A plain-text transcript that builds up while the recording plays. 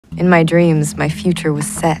In my dreams, my future was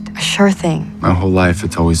set. A sure thing. My whole life,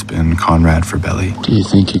 it's always been Conrad for Belly. Do you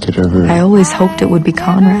think you could ever... I always hoped it would be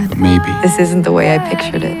Conrad. But maybe. This isn't the way I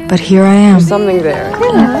pictured it. But here I am. There's something there.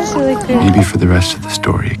 Yeah, that's really cute. Maybe for the rest of the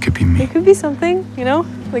story, it could be me. It could be something, you know?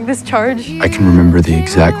 Like this charge. I can remember the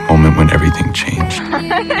exact moment when everything changed.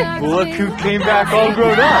 Look who came back all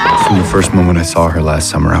grown up. From the first moment I saw her last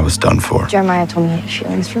summer, I was done for. Jeremiah told me he had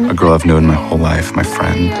feelings for me. A girl I've known my whole life, my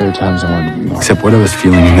friend. There are times I wanted to be more. Except what I was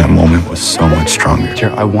feeling in that moment was so much stronger.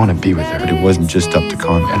 I want to be with her. But it wasn't just up to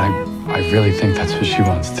Conrad. And I really think that's what she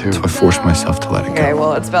wants too. So I forced myself to let it go. Okay,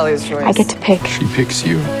 well, it's Belly's choice. I get to pick. She picks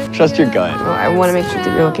you. Trust your gut. Well, I want to make sure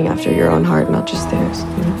that you're looking after your own heart, not just theirs. You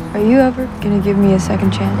know? Are you ever gonna give me a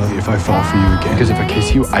second chance? Belly, if I fall for you again. Because if I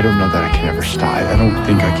kiss you, I don't know that I can ever stop. I don't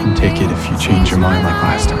think I can take it if you change your mind like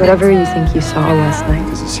last time. Whatever you think you saw last night.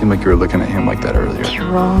 Does it seem like you were looking at him like that earlier?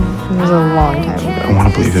 You're wrong. It was a long time I ago.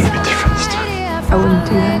 want to believe it'll be different this time. I wouldn't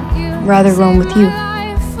do that. Rather roam with you.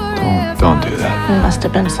 Don't do that. It must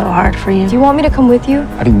have been so hard for you. Do you want me to come with you?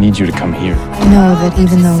 I didn't need you to come here. I know that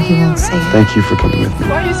even though he won't say it, Thank you for coming with me.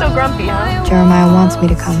 Why are you so grumpy, huh? Jeremiah wants me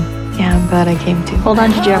to come. Yeah, I'm glad I came too. Hold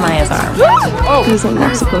on to Jeremiah's arm. Isn't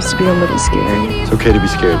that supposed to be a little scary? It's okay to be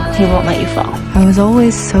scared. He won't let you fall. I was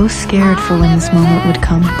always so scared for when this moment would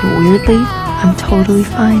come, but weirdly, I'm totally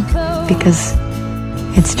fine because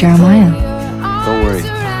it's Jeremiah. Don't worry.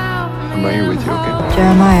 I'm right here with you, okay?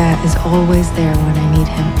 Jeremiah is always there when I need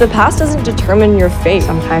him. The past doesn't determine your fate.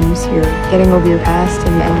 Sometimes you're getting over your past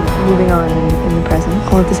and moving on in the present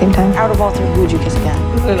all at the same time. Out of all three, who would you kiss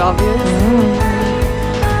again? Isn't it obvious?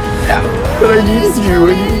 Yeah. But I needed you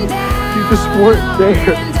and you just weren't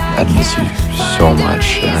there. I miss you so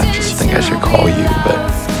much. I just think I should call you, but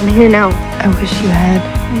I'm here now. I wish you had.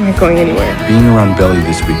 I'm not going anywhere. being around Belly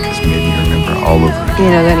this week has made me remember all over again. You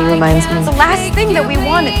know, then he reminds me The last thing that we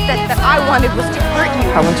wanted, that I wanted, was to hurt you.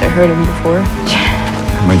 how much I hurt him before.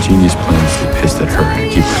 My genius plan to stay pissed at her and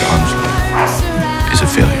keep her at arm's length is a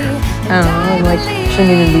failure. I don't know, like,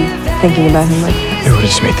 shouldn't even be thinking about him like that. It would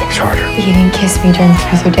have just made things harder. He didn't kiss me during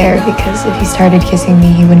Truth or Dare because if he started kissing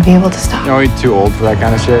me, he wouldn't be able to stop. No, you're too old for that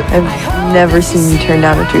kind of shit. I've never seen you turn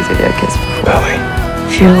down a Truth or Dare kiss before. Belly.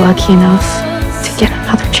 If you're lucky enough to get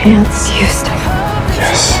another chance, you still.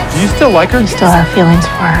 Yes. Do you still like her? Still have feelings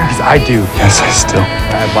for her. Because I do. Yes, I still.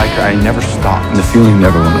 I like her. I never stopped. And the feeling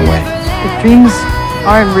never went away. The dreams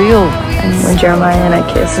aren't real. And when Jeremiah and I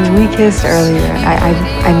kissed, when we kissed earlier,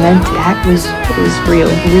 I meant that was real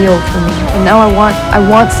for me. And now I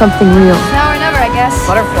want something real. Now or never, I guess.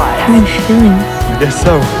 Butterfly. I'm feeling. I guess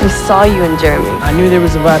so. I saw you and Jeremy. I knew there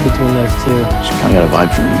was a vibe between those two. I got a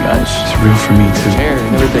vibe from you guys. It's real for me, too.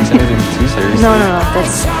 Never takes anything too seriously. No.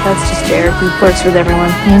 That's just Jared. He flirts with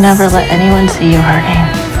everyone. You never let anyone see you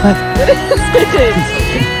hurting.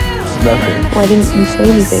 Nothing. Why didn't you say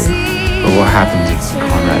anything? But what happens if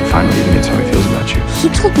Conrad finally admits how he feels about you? He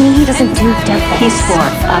told me he doesn't do devil. He swore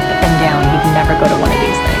up and down he'd never go to one of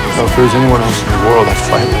these things. So if there was anyone else in the world, I'd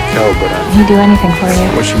fly like hell, but He'd do anything for you.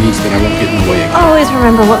 what she needs, then I won't get in the way again. Always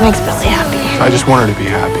remember what makes Belly happy. I just want her to be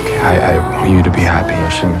happy. I want you to be happy.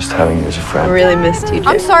 She missed having you as a I friend. really missed you,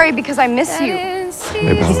 I'm Jared. sorry because I miss you.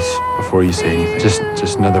 Hey, Bells, before you say anything,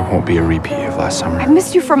 just know there won't be a repeat of last summer. I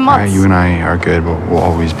missed you for All right, months. you and I are good, but we'll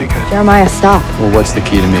always be good. Jeremiah, stop. Well, what's the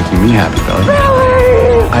key to making me happy, Belly?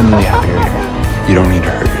 I'm really happier here. You don't need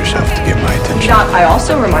to hurt yourself to get my attention. I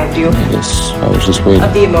also remind you I was just waiting.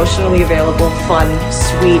 of the emotionally available, fun,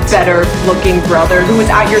 sweet, better-looking brother who is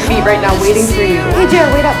at your feet right now waiting for you. Hey,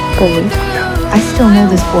 Jared, wait up. I still know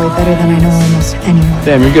this boy better than I know almost anyone.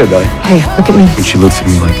 Damn, you're good, Belly. Hey, look at me. When she looks at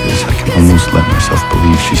me like this, I can almost let myself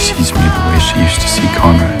believe she sees me the way she used to see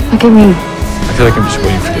Conrad. Look at me. I feel like I'm just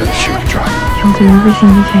waiting for the other shoe to drop. You'll do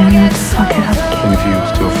everything you can not to fuck it up again. And if you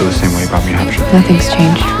still feel the same way about me, I'm sure. Nothing's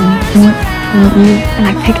changed for me. You know what? I want you, and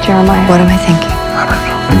I picked Jeremiah. What am I thinking? I don't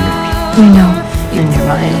know. I'm yours. We know. In your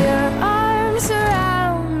mind.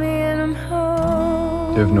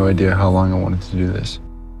 You have no idea how long I wanted to do this.